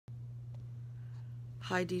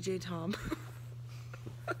Hi, DJ Tom.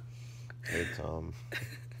 Hey, Tom.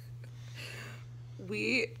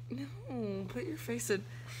 No, put your face in.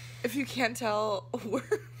 If you can't tell,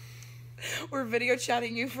 we're video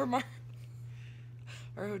chatting you from our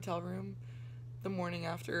hotel room the morning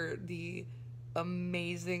after the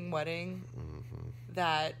amazing wedding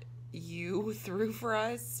that you threw for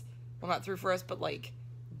us. Well, not threw for us, but like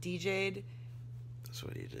DJ'd. That's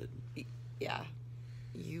what he did. Yeah,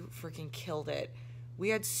 you freaking killed it. We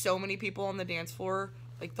had so many people on the dance floor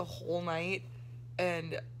like the whole night,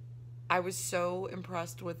 and I was so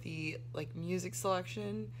impressed with the like music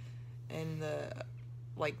selection and the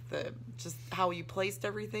just how you placed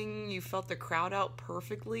everything. You felt the crowd out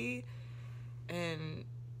perfectly, and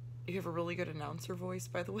you have a really good announcer voice,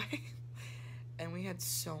 by the way. And we had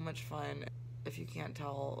so much fun. If you can't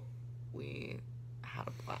tell, we had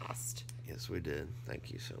a blast. Yes, we did.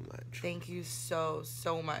 Thank you so much. Thank you so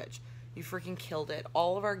much. You freaking killed it.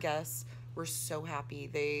 All of our guests were so happy.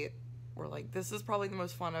 They were like, this is probably the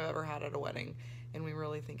most fun I've ever had at a wedding. And we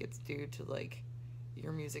really think it's due to like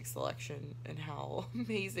your music selection and how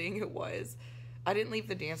amazing it was. I didn't leave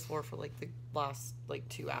the dance floor for like the last like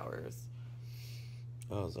 2 hours.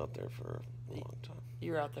 I was out there for a long time.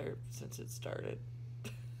 You were out there since it started,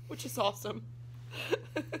 which is awesome.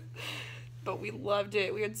 But we loved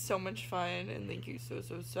it. We had so much fun, and thank you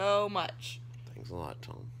so much. Thanks a lot,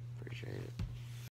 Tom. Appreciate it.